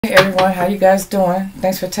Hey everyone, how you guys doing?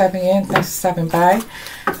 Thanks for tapping in. Thanks for stopping by.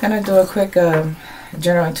 I'm gonna do a quick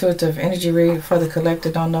general intuitive energy read for the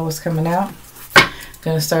collective. Don't know what's coming out.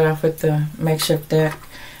 Gonna start off with the makeshift deck.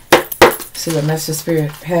 See what message spirit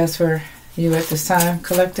has for you at this time,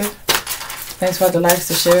 collective. Thanks for the likes,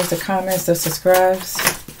 the shares, the comments, the subscribes.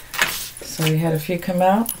 So we had a few come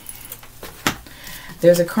out.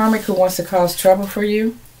 There's a karmic who wants to cause trouble for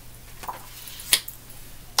you.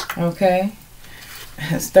 Okay.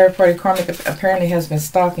 His third-party karmic apparently has been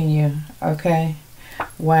stalking you. Okay.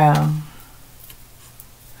 Wow.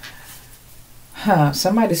 Huh.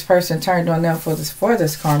 Somebody's person turned on them for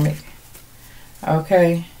this karmic.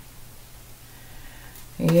 Okay.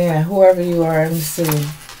 Yeah. Whoever you are, let me see.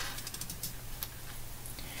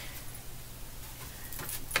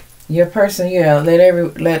 Your person, yeah. Let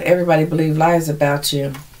everybody believe lies about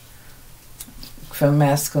you. From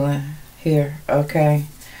masculine here. Okay.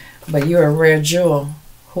 But you're a rare jewel,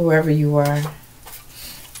 whoever you are.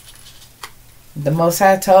 The Most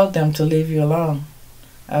High told them to leave you alone.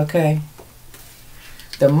 Okay.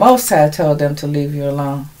 The Most High told them to leave you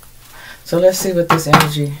alone. So let's see what this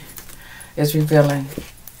energy is revealing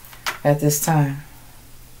at this time.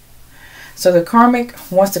 So the karmic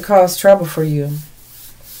wants to cause trouble for you.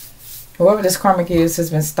 Whoever this karmic is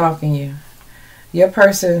has been stalking you. Your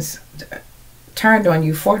person's turned on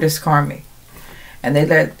you for this karmic. And they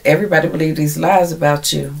let everybody believe these lies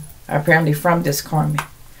about you, apparently from this karmic.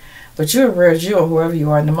 But you're a rare jewel, whoever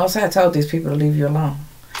you are. And the Most High told these people to leave you alone.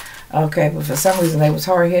 Okay, but for some reason they was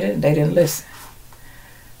hard-headed and they didn't listen.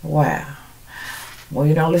 Wow. When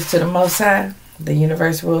you don't listen to the Most High, the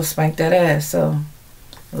universe will spank that ass. So,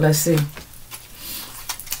 let's see.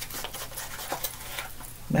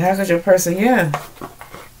 But how could your person, yeah.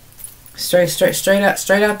 Straight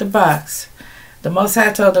out the box. The Most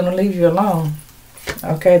High told them to leave you alone.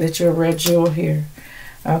 Okay, that you're a red jewel here.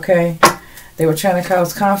 Okay. They were trying to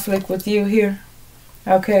cause conflict with you here.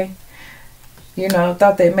 Okay. You know,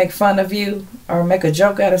 thought they'd make fun of you or make a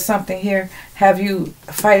joke out of something here. Have you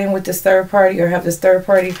fighting with this third party or have this third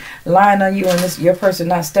party lying on you and your person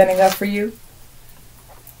not standing up for you.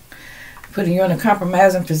 Putting you in a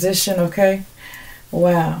compromising position, okay?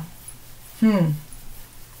 Wow. I'm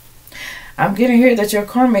getting here that your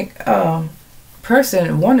karmic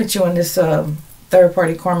person wanted you in this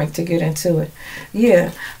third-party karmic to get into it.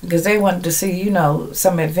 Yeah, because they wanted to see, you know,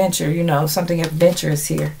 some adventure, you know, something adventurous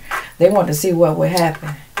here. They wanted to see what would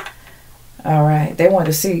happen. All right. They wanted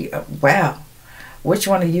to see, wow, which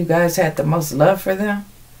one of you guys had the most love for them?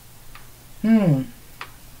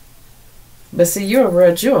 But see, you're a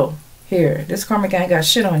real jewel here. This karmic ain't got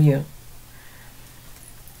shit on you.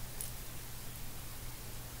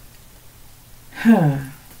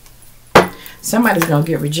 Somebody's going to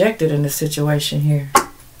get rejected in this situation here.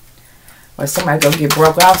 Or somebody going to get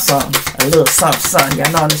broke off something. A little something.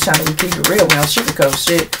 Y'all know I'm just trying to keep it real. We don't sugarcoat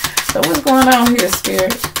shit. So what's going on here,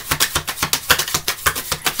 Spirit?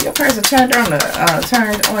 Your person turned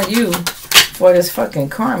on you for this fucking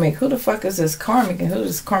karmic. Who the fuck is this karmic? And who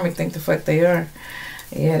does karmic think the fuck they are?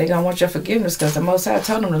 Yeah, they going to want your forgiveness because the Most High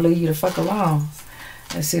told them to leave you the fuck alone.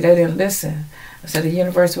 And see, they didn't listen. So the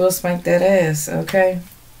universe will spank that ass, okay?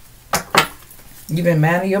 You've been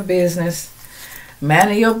minding your business,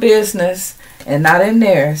 and not in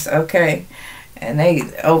theirs, okay? And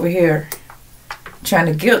they over here trying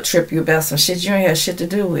to guilt trip you about some shit you ain't had shit to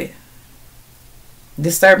do with.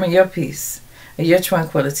 Disturbing your peace and your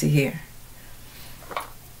tranquility here.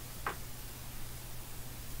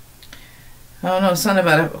 I don't know, something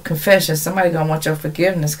about a confession. Somebody gonna want your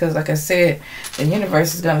forgiveness because, like I said, the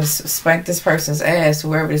universe is gonna spank this person's ass,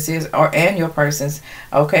 whoever this is, and your person's,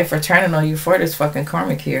 okay, for turning on you for this fucking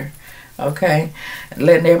karmic here, okay, and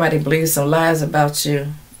letting everybody believe some lies about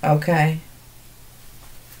you, okay.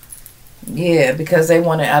 Yeah, because they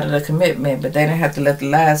wanted out of the commitment, but they didn't have to let the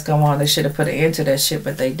lies go on. They should have put an end to that shit,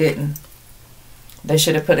 but they didn't. They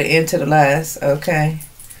should have put an end to the lies, okay.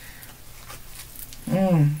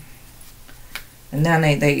 And now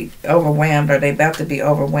they overwhelmed, or they about to be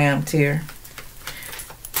overwhelmed here.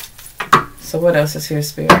 So what else is here,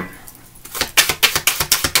 Spirit?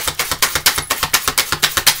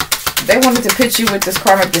 They wanted to pit you with this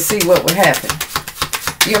karmic to see what would happen.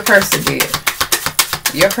 Your person did.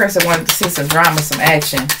 Your person wanted to see some drama, some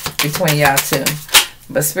action between y'all two.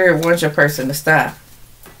 But Spirit wants your person to stop.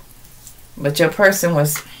 But your person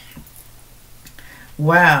was,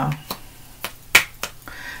 wow.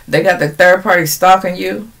 They got the third party stalking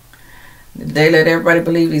you. They let everybody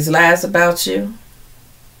believe these lies about you.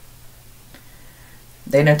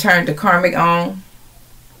 They done turned the karmic on.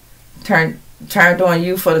 Turned on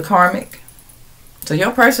you for the karmic. So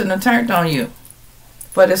your person done turned on you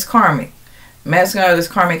for this karmic. Masculine or this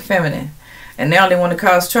karmic feminine. And they only want to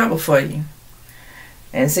cause trouble for you.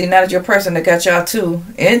 And see, now that your person that got y'all two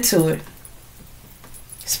into it,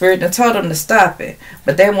 Spirit done told them to stop it.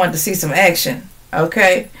 But they wanted to see some action.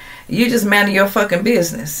 Okay? You just manage your fucking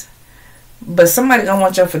business. But somebody gonna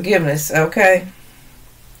want your forgiveness. Okay?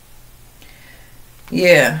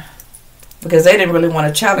 Yeah. Because they didn't really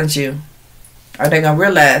want to challenge you. Or they gonna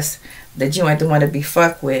realize that you ain't the one to be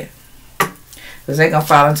fucked with. Because they gonna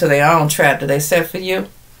fall into their own trap that they set for you.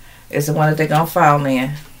 It's the one that they gonna fall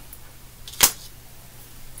in.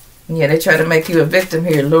 Yeah, they try to make you a victim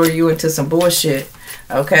here, lure you into some bullshit,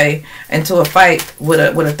 okay, into a fight with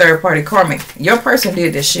a third party karmic. Your person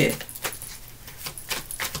did this shit,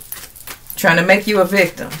 trying to make you a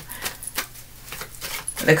victim,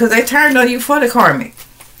 because they turned on you for the karmic.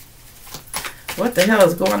 What the hell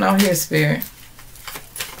is going on here, Spirit?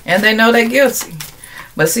 And they know they're guilty,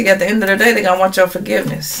 but see, at the end of the day, they gonna want your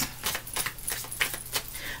forgiveness.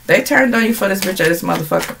 They turned on you for this bitch or this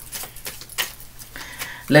motherfucker.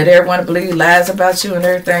 Let everyone believe lies about you and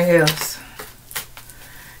everything else.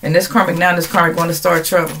 And this karmic now, this karmic want to start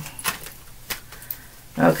trouble.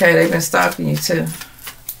 Okay, they've been stalking you too.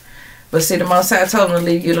 But see, the Most High told them to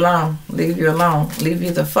leave you alone. Leave you alone. Leave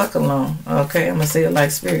you the fuck alone. Okay, I'm going to say it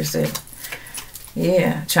like Spirit said.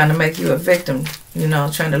 Yeah, trying to make you a victim. You know,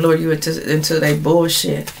 trying to lure you into their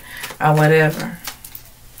bullshit or whatever.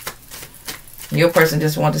 Your person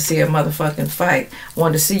just wanted to see a motherfucking fight.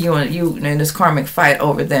 Wanted to see you in this karmic fight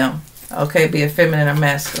over them. Okay, be it feminine or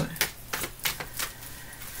masculine.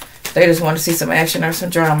 They just want to see some action or some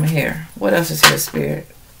drama here. What else is here, Spirit?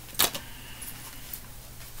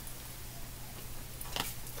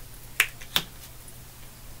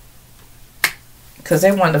 Because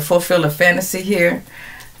they wanted to fulfill a fantasy here.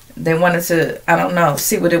 They wanted to, I don't know,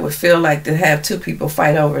 see what it would feel like to have two people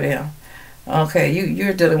fight over them. Okay,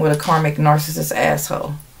 you're dealing with a karmic narcissist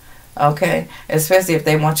asshole. Okay, especially if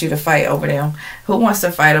they want you to fight over them. Who wants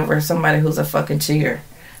to fight over somebody who's a fucking cheater?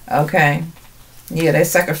 Okay, yeah, they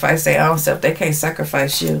sacrifice their own self. They can't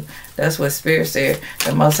sacrifice you. That's what Spirit said.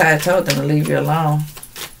 The Most High told them to leave you alone.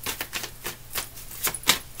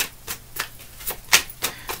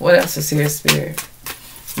 What else is here, Spirit?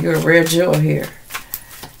 You're a rare jewel here.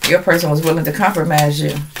 Your person was willing to compromise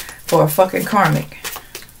you for a fucking karmic.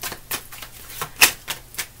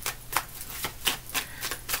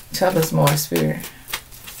 Tell us more, Spirit.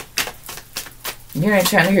 You ain't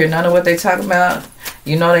trying to hear none of what they talk about.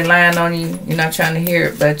 You know they lying on you. You're not trying to hear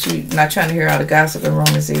it, but you're not trying to hear all the gossip and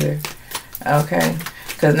rumors either. Okay?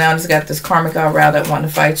 Because now it's got this karmic all riled up wanting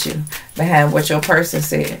to fight you behind what your person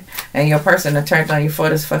said. And your person that turned on you for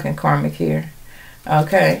this fucking karmic here.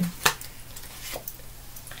 Okay?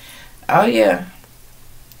 Oh, yeah.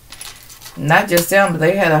 Not just them, but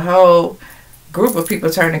they had a whole group of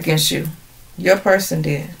people turn against you. Your person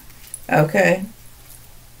did. Okay?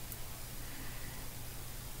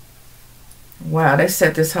 Wow, they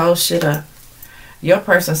set this whole shit up. Your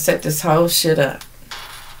person set this whole shit up.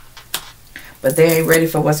 But they ain't ready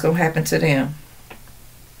for what's going to happen to them.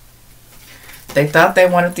 They thought they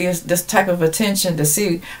wanted this type of attention to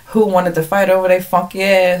see who wanted to fight over their funky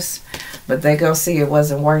ass. But they going to see it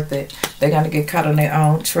wasn't worth it. They're going to get caught on their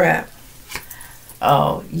own trap.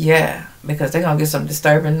 Oh, yeah. Because they're going to get some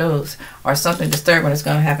disturbing news. Or something disturbing is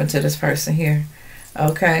going to happen to this person here.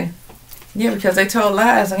 Okay? Yeah, because they told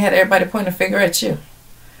lies and had everybody pointing a finger at you.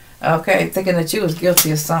 Okay? Thinking that you was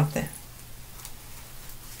guilty of something.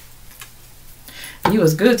 You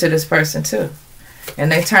was good to this person too.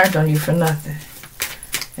 And they turned on you for nothing.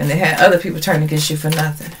 And they had other people turn against you for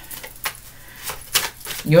nothing.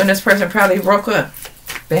 You and this person probably broke up.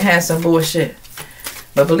 They had some bullshit.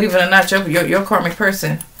 But believe it or not, your karmic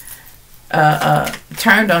person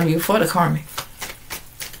turned on you for the karmic.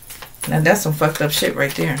 Now that's some fucked up shit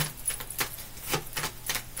right there.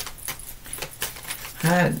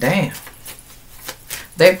 God damn.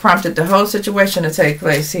 They prompted the whole situation to take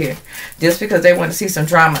place here. Just because they want to see some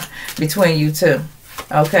drama between you two.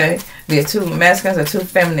 Okay? There are two masculines or two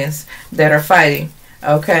feminines that are fighting.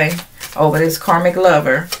 Okay? Over this karmic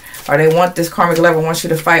lover. Or they want this karmic lover wants you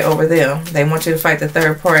to fight over them. They want you to fight the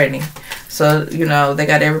third party. So, you know, they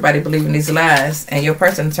got everybody believing these lies. And your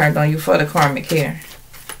person turned on you for the karmic here.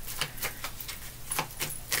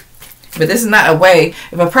 But this is not a way.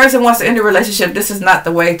 If a person wants to end a relationship, this is not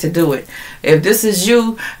the way to do it. If this is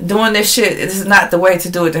you doing this shit, this is not the way to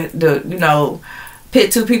do it. You know,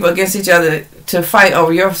 pit two people against each other to fight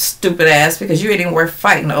over your stupid ass because you ain't even worth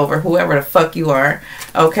fighting over, whoever the fuck you are.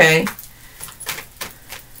 Okay?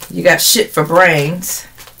 You got shit for brains.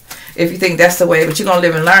 If you think that's the way, but you're going to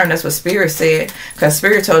live and learn. That's what Spirit said. Because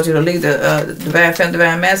Spirit told you to leave the divine feminine,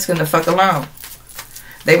 divine masculine the fuck alone.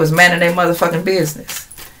 They was manning their motherfucking business.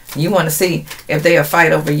 You want to see if they'll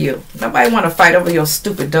fight over you. Nobody want to fight over your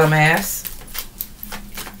stupid dumb ass.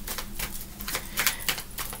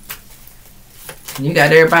 You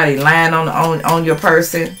got everybody lying on your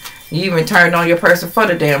person. You even turned on your person for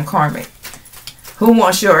the damn karmic. Who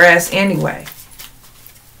wants your ass anyway?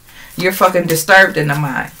 You're fucking disturbed in the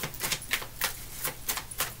mind.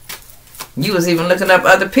 You was even looking up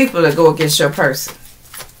other people to go against your person.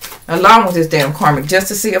 Along with this damn karmic. Just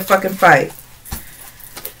to see a fucking fight.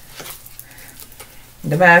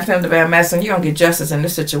 Divine feminine, divine masculine. You're going to get justice in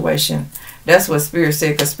this situation. That's what Spirit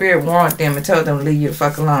said. Because Spirit warned them and told them to leave you the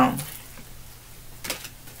fuck alone.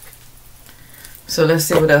 So let's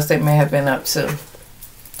see what else they may have been up to.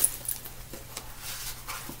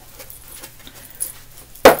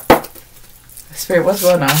 Spirit, what's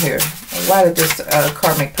going on here? Why did this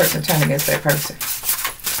karmic person turn against that person?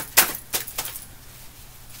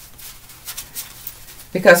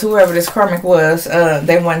 Because whoever this karmic was,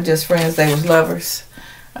 they weren't just friends, they was lovers.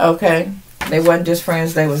 Okay? They weren't just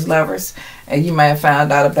friends, they was lovers. And you may have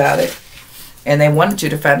found out about it. And they wanted you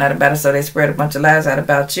to find out about it, so they spread a bunch of lies out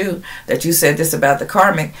about you, that you said this about the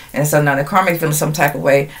karmic. And so now the karmic feeling some type of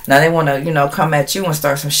way. Now they want to, you know, come at you and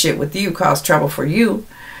start some shit with you, cause trouble for you.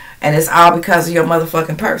 And it's all because of your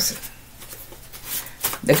motherfucking person.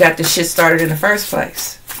 They got this shit started in the first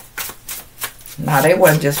place. Nah, they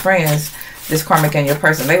wasn't just friends. This karmic and your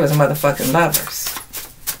person, they was motherfucking lovers.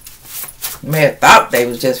 You may have thought they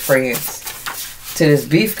was just friends. Till this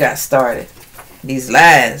beef got started. These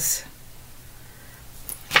lies.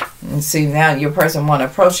 And see, now your person want to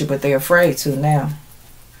approach you, but they're afraid to now.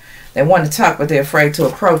 They want to talk, but they're afraid to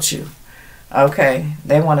approach you. Okay?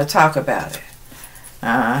 They want to talk about it.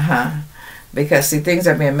 Because, see, things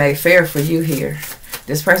are being made fair for you here.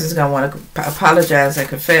 This person's going to want to apologize and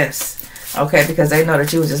confess. Okay? Because they know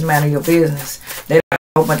that you was just minding your business. They got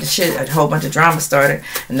a whole bunch of shit, a whole bunch of drama started.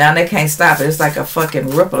 And now they can't stop it. It's like a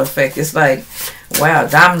fucking ripple effect. It's like, wow,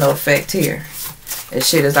 domino effect here. This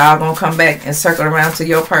shit is all going to come back and circle around to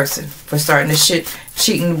your person for starting this shit,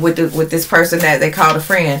 cheating with this person that they called a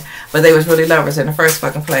friend, but they was really lovers in the first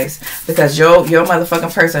fucking place. Because your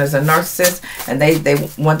motherfucking person is a narcissist, and they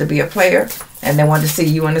want to be a player, and they want to see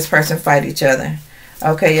you and this person fight each other.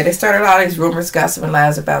 Okay, yeah, they started all these rumors, gossip, and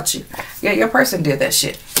lies about you. Yeah, your person did that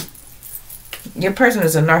shit. Your person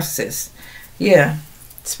is a narcissist. Yeah.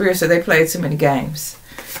 Spirit said they played too many games.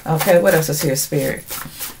 Okay, what else is here, Spirit?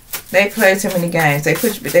 They played too many games.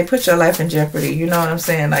 They put your life in jeopardy. You know what I'm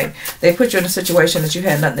saying? Like, they put you in a situation that you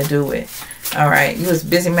had nothing to do with. All right. You was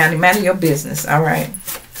busy minding your business. All right.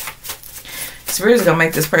 Spirit is going to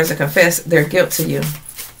make this person confess their guilt to you.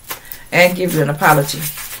 And give you an apology.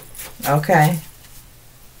 Okay.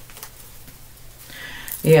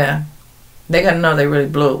 Yeah. They're going to know they really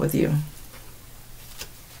blew it with you.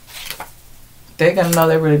 They're going to know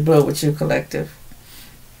they really blew it with you, collective.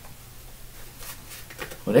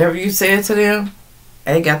 Whatever you said to them,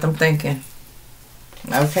 they got them thinking.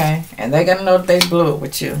 Okay? And they're going to know that they blew it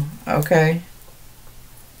with you. Okay?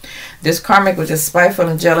 This karmic was just spiteful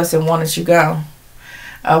and jealous and wanted you gone.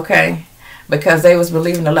 Okay? Because they was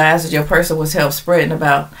believing the lies that your person was help spreading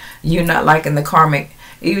about you not liking the karmic.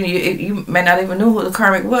 Even you may not even know who the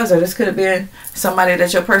karmic was, or this could have been somebody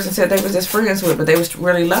that your person said they was just friends with, but they was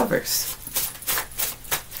really lovers.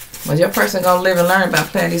 But your person going to live and learn about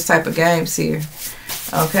playing these type of games here.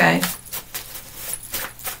 Okay?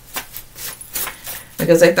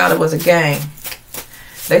 Because they thought it was a game.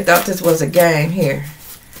 They thought this was a game here.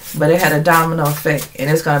 But it had a domino effect. And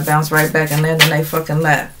it's going to bounce right back and land in their fucking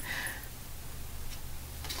lap.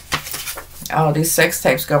 All these sex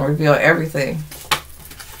tapes going to reveal everything.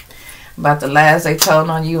 About the lies they told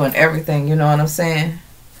on you and everything. You know what I'm saying?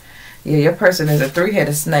 Yeah, your person is a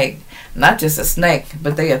three-headed snake. Not just a snake,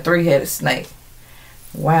 but they a three-headed snake.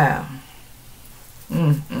 Wow.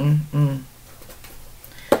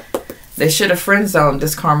 They should have friend zoned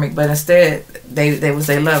this karmic, but instead they was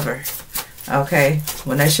a lover. Okay,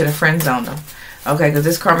 when they should have friend zoned them. Okay, because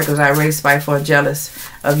this karmic was already spiteful and jealous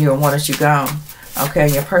of you and wanted you gone. Okay,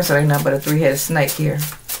 and your person ain't nothing but a three-headed snake here.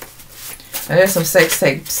 And there's some sex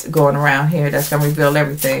tapes going around here that's gonna reveal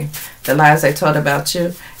everything. The lies they told about you,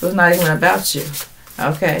 it was not even about you.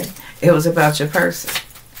 Okay, it was about your person,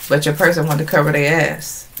 but your person wanted to cover their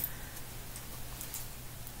ass.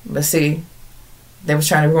 But see, they was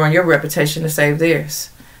trying to ruin your reputation to save theirs.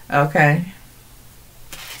 Okay?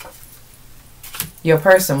 Your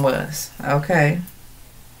person was. Okay?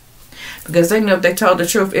 Because they knew if they told the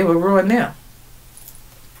truth, it would ruin them.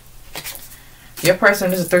 Your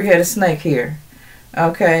person is a three-headed snake here.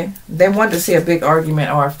 Okay? They wanted to see a big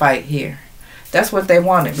argument or a fight here. That's what they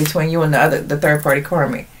wanted between you and the third party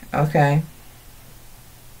karmic. Okay?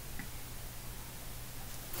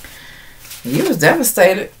 You was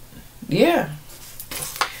devastated. Yeah.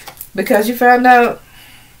 Because you found out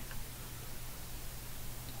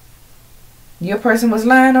your person was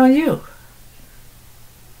lying on you.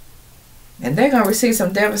 And they're going to receive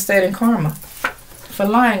some devastating karma for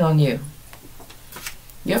lying on you.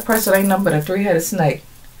 Your person ain't nothing but a three-headed snake.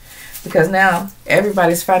 Because now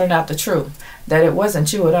everybody's finding out the truth. That it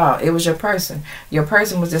wasn't you at all. It was your person. Your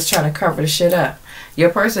person was just trying to cover the shit up. Your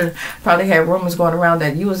person probably had rumors going around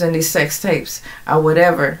that you was in these sex tapes or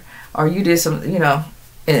whatever. Or you did some, you know.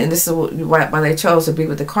 And this is why they chose to be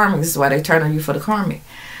with the karmic. This is why they turned on you for the karmic.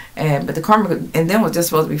 But the karmic and them was just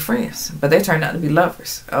supposed to be friends. But they turned out to be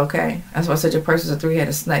lovers. Okay? That's why I said your person's a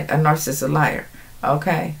three-headed snake. A narcissist, a liar.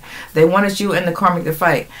 Okay? They wanted you and the karmic to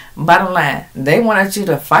fight. Bottom line, they wanted you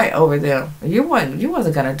to fight over them. You wasn't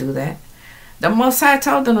going to do that. The Most High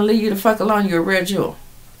told them to leave you the fuck alone. You're a real jewel.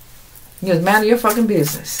 You was minding your fucking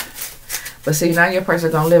business. But see, now your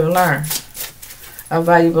person going to live and learn a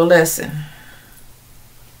valuable lesson.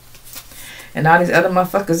 And all these other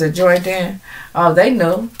motherfuckers that joined in, oh, they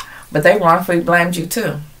knew. But they wrongfully blamed you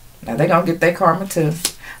too. Now they going to get their karma too.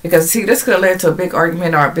 Because see, this could have led to a big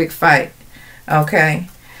argument or a big fight. Okay?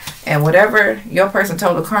 And whatever your person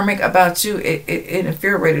told the karmic about you, it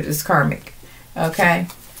infuriated this karmic. Okay?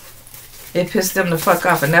 It pissed them the fuck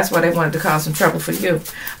off, and that's why they wanted to cause some trouble for you.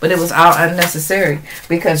 But it was all unnecessary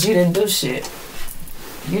because you didn't do shit.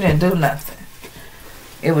 You didn't do nothing.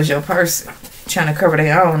 It was your person trying to cover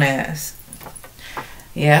their own ass.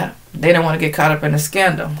 Yeah, they don't want to get caught up in a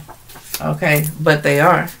scandal. Okay, but they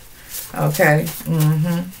are. Okay,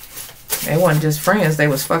 They weren't just friends, they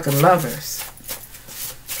was fucking lovers.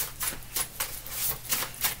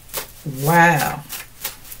 Wow.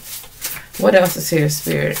 What else is here,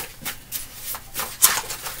 Spirit?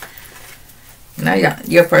 Now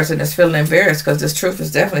your person is feeling embarrassed because this truth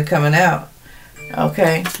is definitely coming out.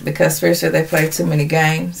 Okay? Because Spirit said they played too many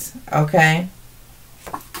games. Okay?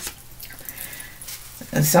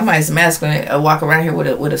 And somebody's masculine walk around here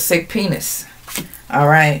with a sick penis.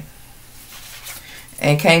 Alright?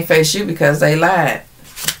 And can't face you because they lied.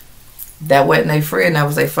 That wasn't their friend, that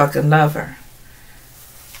was their fucking lover.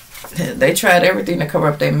 They tried everything to cover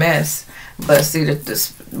up their mess. But see,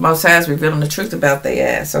 the Most High is revealing the truth about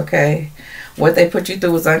their ass, okay? What they put you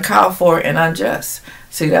through was uncalled for and unjust.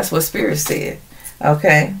 See, that's what Spirit said,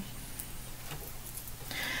 okay?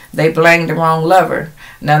 They blamed the wrong lover.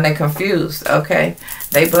 Now they're confused, okay?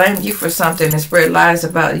 They blamed you for something and spread lies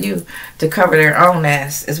about you to cover their own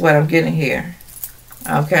ass, is what I'm getting here.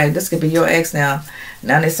 Okay, this could be your ex now.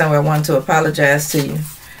 Now they're somewhere wanting to apologize to you.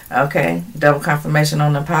 Okay, double confirmation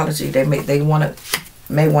on the apology. They may want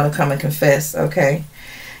to come and confess, okay?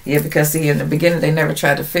 Yeah, because see, in the beginning, they never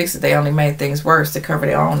tried to fix it. They only made things worse to cover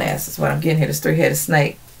their own ass. That's what I'm getting here, this three-headed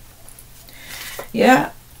snake. Yeah.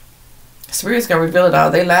 Spirit's going to reveal it all.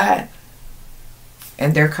 They lied.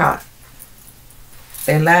 And they're caught.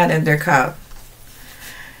 They lied and they're caught.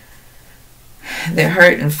 They're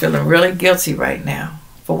hurt and feeling really guilty right now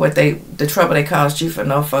for what the trouble they caused you for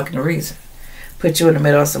no fucking reason. Put you in the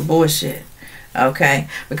middle of some bullshit. Okay?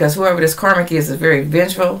 Because whoever this karmic is very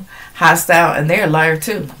vengeful, hostile, and they're a liar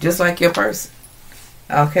too. Just like your person.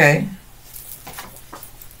 Okay?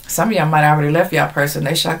 Some of y'all might have already left y'all person.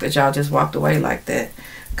 They shocked that y'all just walked away like that.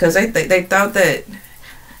 Because they thought that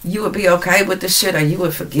you would be okay with this shit or you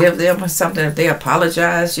would forgive them or something if they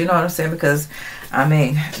apologized. You know what I'm saying? Because, I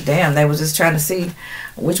mean, damn, they was just trying to see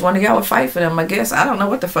which one of y'all would fight for them, I guess. I don't know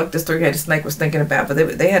what the fuck this three-headed snake was thinking about,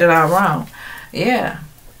 but they had it all wrong. Yeah.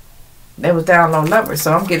 They was down low lovers.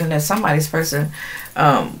 So I'm getting that somebody's person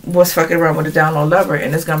was fucking around with a down low lover,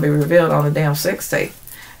 and it's going to be revealed on the damn sex tape.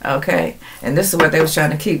 Okay? And this is what they was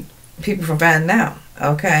trying to keep people from finding out.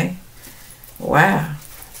 Okay? Wow.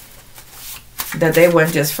 That they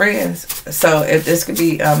weren't just friends. So if this could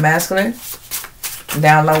be masculine,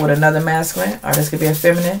 down low with another masculine, or this could be a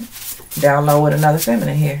feminine, down low with another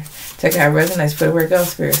feminine here. Take how it resonates, put it where it goes,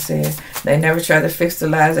 Spirit said. They never tried to fix the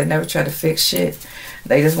lies. They never tried to fix shit.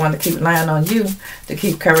 They just wanted to keep lying on you, to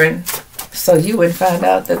keep covering, so you wouldn't find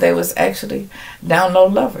out that they was actually down low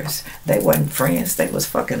lovers. They wasn't friends. They was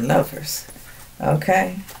fucking lovers.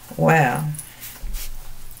 Okay? Wow.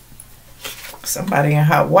 Somebody in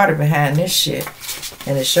hot water behind this shit.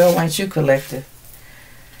 And it sure ain't you, collective.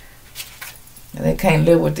 And they can't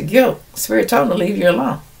live with the guilt. Spirit told them to leave you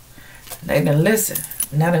alone. They didn't listen.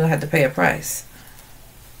 Now they're going to have to pay a price.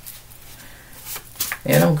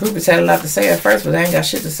 Yeah, them groupies had a lot to say at first, but they ain't got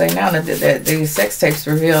shit to say now. That these sex tapes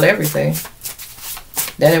revealed everything.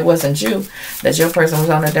 That it wasn't you, that your person was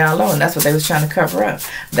on the down low, and that's what they was trying to cover up.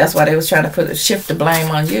 That's why they was trying to shift the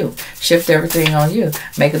blame on you, shift everything on you,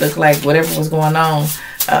 make it look like whatever was going on,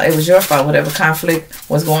 it was your fault. Whatever conflict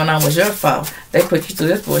was going on was your fault. They put you through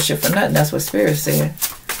this bullshit for nothing. That's what Spirit said.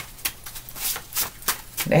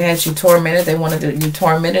 They had you tormented. They wanted you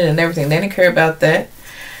tormented and everything. They didn't care about that.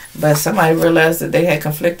 But somebody realized that they had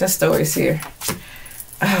conflicting stories here.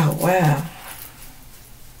 Oh, wow.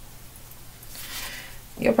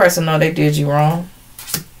 Your person know they did you wrong.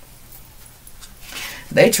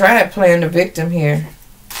 They tried playing the victim here.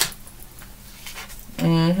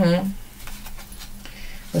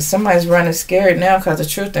 But somebody's running scared now because the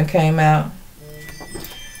truth done came out.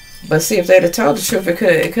 But see, if they'd have told the truth, it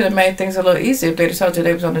could have made things a little easier. If they'd have told you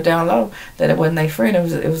they was on the down low, that it wasn't their friend,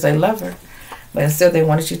 it was their lover. But instead they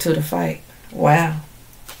wanted you two to fight. Wow.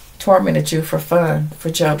 Tormented you for fun, for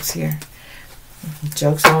jokes here.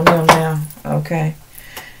 Jokes on them now. Okay.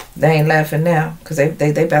 They ain't laughing now because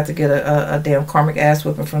they about to get a damn karmic ass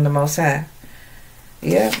whipping from the Most High.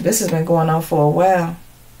 Yeah, this has been going on for a while.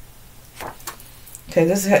 Okay,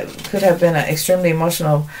 this could have been an extremely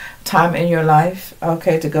emotional time in your life.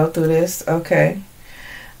 Okay, to go through this. Okay.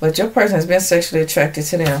 But your person has been sexually attracted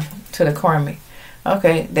to them, to the karmic.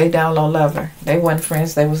 Okay, they down low lover. They weren't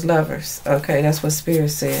friends, they was lovers. Okay, that's what Spirit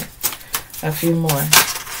said. A few more.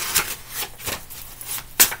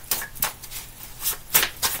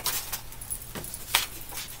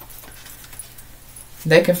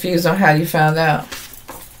 They confused on how you found out.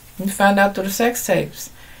 You found out through the sex tapes.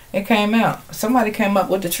 It came out. Somebody came up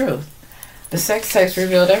with the truth. The sex tapes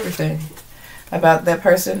revealed everything about that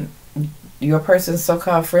person. Your person's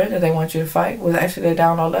so-called friend that they want you to fight was actually their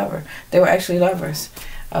down low lover. They were actually lovers.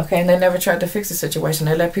 Okay, and they never tried to fix the situation.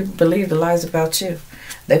 They let people believe the lies about you.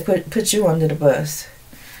 They put you under the bus.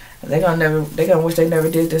 They gonna wish they never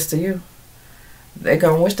did this to you. They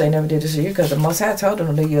gonna wish they never did this to you because the Most High told them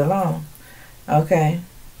to leave you alone. Okay.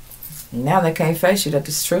 Now they can't face you that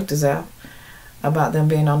this truth is out about them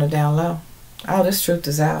being on the down low. Oh, this truth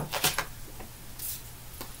is out.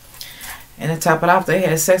 And to top it off, they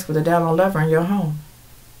had sex with a down low lover in your home.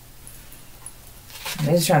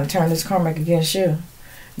 They're just trying to turn this karmic against you.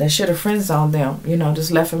 They should have friend zoned them, you know, just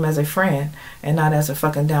left him as a friend and not as a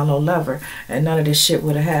fucking down low lover. And none of this shit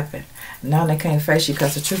would have happened. Now they can't face you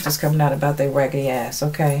because the truth is coming out about their raggedy ass,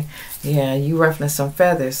 okay? Yeah, you ruffling some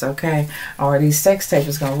feathers, okay? Or these sex tapes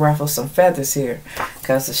is going to ruffle some feathers here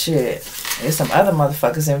because of shit. There's some other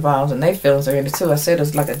motherfuckers involved and they feelings are in it too. I said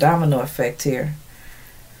it's like a domino effect here.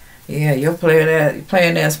 Yeah, you're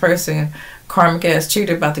playing ass person, karmic ass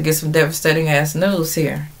cheater about to get some devastating ass news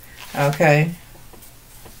here, okay?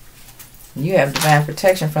 You have divine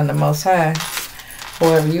protection from the Most High,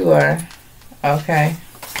 whoever you are, okay?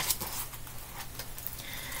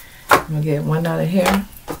 I'm going to get one out of here,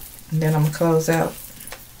 and then I'm going to close out.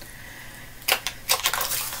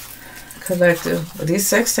 Collective. But these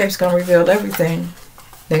sex tapes going to reveal everything.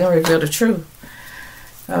 They're going to reveal the truth,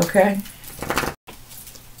 okay?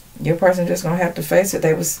 Your person just going to have to face it.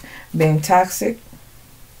 They was being toxic.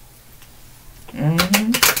 Now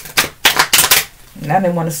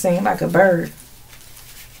they want to sing like a bird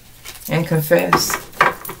and confess.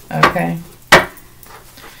 Okay.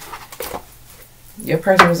 Your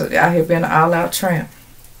person was out here being an all-out tramp.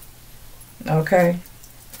 Okay.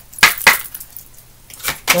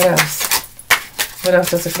 What else? What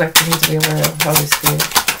else does the collective need to be aware of? Holy Spirit.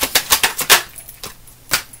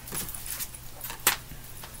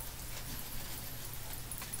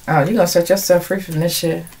 Oh, you're going to set yourself free from this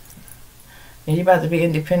shit. And you about to be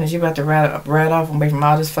independent. You about to ride off away from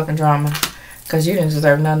all this fucking drama. Because you didn't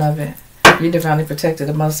deserve none of it. You're divinely protected.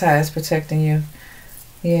 The Most High is protecting you.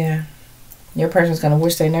 Yeah. Your person's going to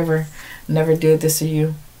wish they never did this to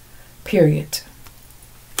you. Period.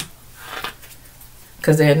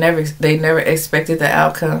 Because they never expected the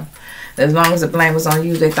outcome. As long as the blame was on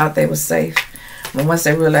you, they thought they was safe. But once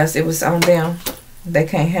they realized it was on them, they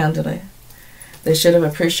can't handle it. They should have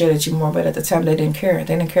appreciated you more, but at the time they didn't care.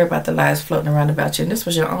 They didn't care about the lies floating around about you. And this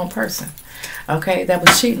was your own person. Okay? That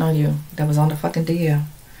was cheating on you. That was on the fucking DL.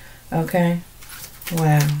 Okay?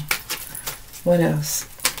 Wow. What else?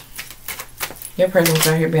 Your person was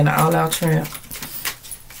out here being an all-out tramp.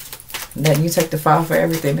 Letting you take the fall for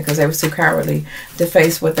everything because they was too cowardly to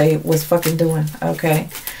face what they was fucking doing. Okay?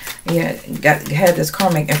 Yeah, had this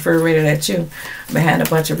karmic infuriated at you behind a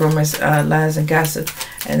bunch of rumors, lies, and gossip.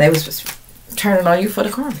 And they was turning on you for the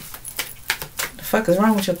karmic. The fuck is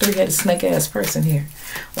wrong with your three-headed snake-ass person here?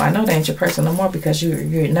 Well, I know they ain't your person no more because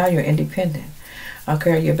you're now independent.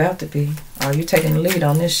 Okay, you're about to be. Oh, you taking the lead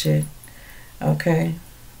on this shit. Okay.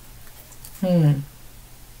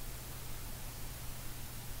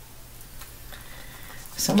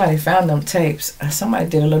 Somebody found them tapes. Somebody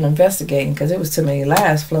did a little investigating because there was too many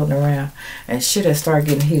lies floating around. And shit had started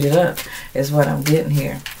getting heated up is what I'm getting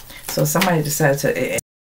here. So somebody decided to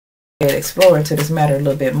explore into this matter a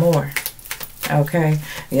little bit more. Okay.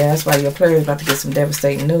 Yeah, that's why your player is about to get some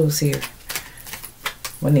devastating news here.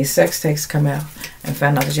 When these sex tapes come out and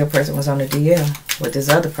found out that your person was on the DL with this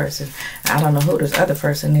other person. I don't know who this other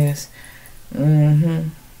person is.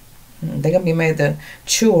 They're going to be made to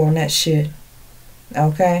chew on that shit.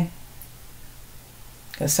 Okay?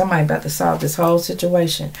 Because somebody about to solve this whole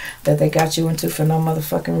situation that they got you into for no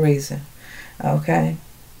motherfucking reason. Okay?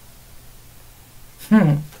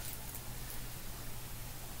 Yeah,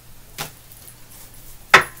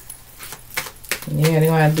 they're going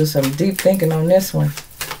to have to do some deep thinking on this one.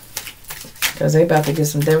 Because they about to get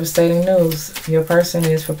some devastating news. Your person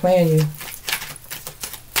is for playing you.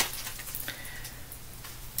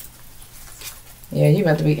 Yeah, you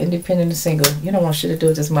about to be independent and single. You don't want shit to do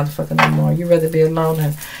with this motherfucker no more. You'd rather be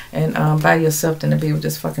alone and by yourself than to be with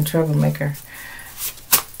this fucking troublemaker.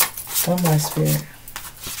 One more, Spirit.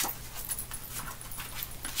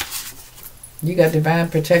 You got divine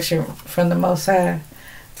protection from the Most High.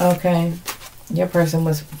 Okay. Your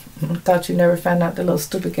person thought you never found out the little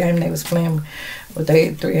stupid game they was playing with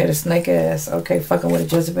their three-headed snake ass. Okay, fucking with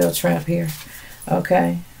a Jezebel trap here.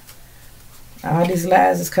 Okay. All these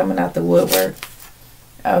lies is coming out the woodwork.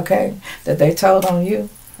 Okay. That they told on you.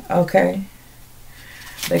 Okay.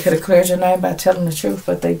 They could have cleared your name by telling the truth,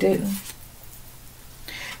 but they didn't.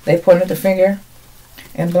 They pointed the finger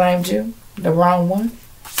and blamed you, the wrong one.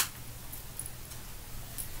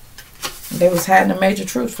 They was hiding a major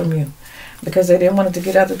truth from you because they didn't want it to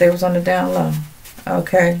get out that they was on the down low.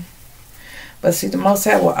 Okay. But see, the Most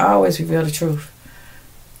High will always reveal the truth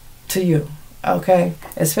to you. Okay.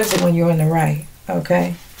 Especially when you're in the right.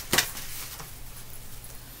 Okay.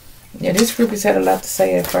 Yeah, these groupies had a lot to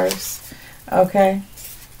say at first. Okay.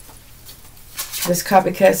 This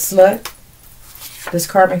copycat slut, this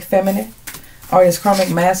karmic feminine, or this karmic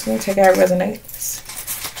masculine, take how it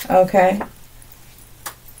resonates. Okay.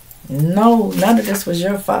 No, none of this was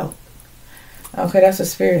your fault. Okay, that's what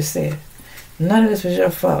Spirit said. None of this was your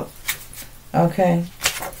fault. Okay.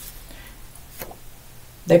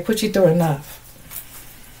 They put you through enough.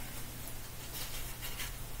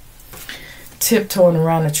 Tiptoeing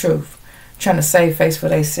around the truth. Trying to save face for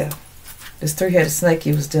themselves. This three-headed snake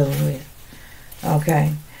you was dealing with.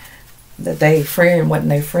 Okay. That they friend wasn't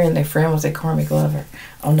their friend. Their friend was a karmic lover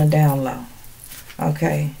on the down low.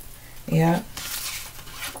 Okay. Yeah.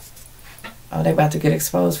 Oh, they about to get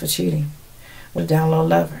exposed for cheating with a down low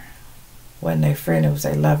lover. Wasn't their friend, it was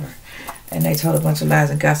their lover. And they told a bunch of lies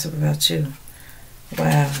and gossip about you.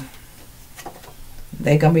 Wow.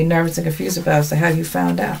 They gonna be nervous and confused about as to how you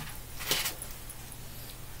found out.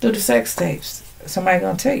 Through the sex tapes. Somebody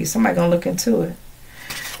gonna tell you. Somebody gonna look into it.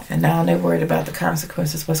 And now they're worried about the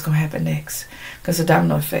consequences. What's gonna happen next? Because the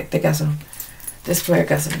domino effect. They got some. This player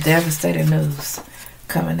got some devastating news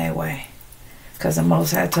coming their way. Because the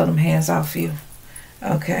Most High told them hands off you.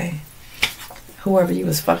 Okay. Whoever you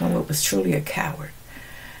was fucking with was truly a coward.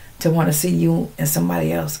 To want to see you and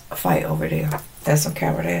somebody else fight over them. That's some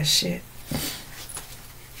coward ass shit.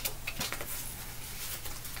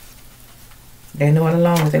 They knew it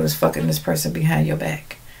alone that they was fucking this person behind your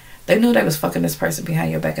back. They knew they was fucking this person behind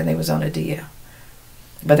your back and they was on a DL.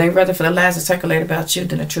 But they rather for the lies to circulate about you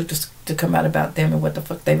than the truth to come out about them and what the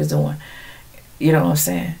fuck they was doing. You know what I'm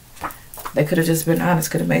saying? They could have just been honest,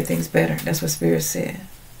 could have made things better. That's what Spirit said.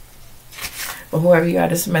 But whoever you are,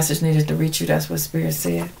 this message needed to reach you. That's what Spirit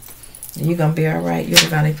said. You're going to be all right. You're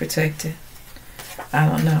divinely protected. I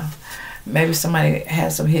don't know. Maybe somebody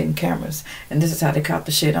has some hidden cameras. And this is how they caught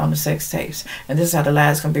the shit on the sex tapes. And this is how the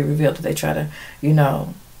lies going to be revealed that they try to, you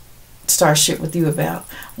know, start shit with you about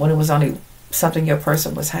when it was only something your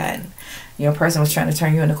person was hiding. Your person was trying to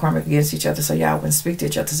turn you and the karmic against each other so y'all wouldn't speak to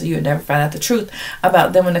each other, so you would never find out the truth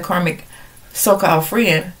about them and the karmic so-called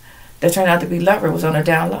friend that turned out to be lover was on a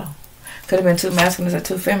down low. Could have been two masculines or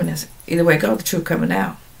two feminines. Either way it goes, the truth coming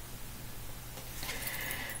out.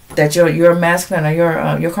 That your masculine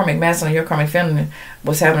or your karmic masculine or your karmic feminine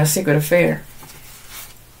was having a secret affair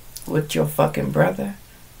with your fucking brother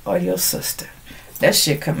or your sister. That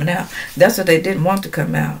shit coming out. That's what they didn't want to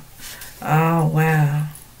come out. Oh, wow.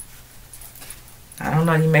 I don't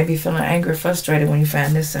know. You may be feeling angry or frustrated when you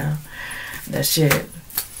find this out. That shit.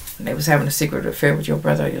 They was having a secret affair with your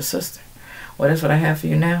brother or your sister. Well, that's what I have for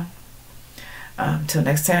you now. Till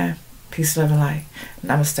next time. Peace, love, and light.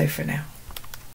 Namaste for now.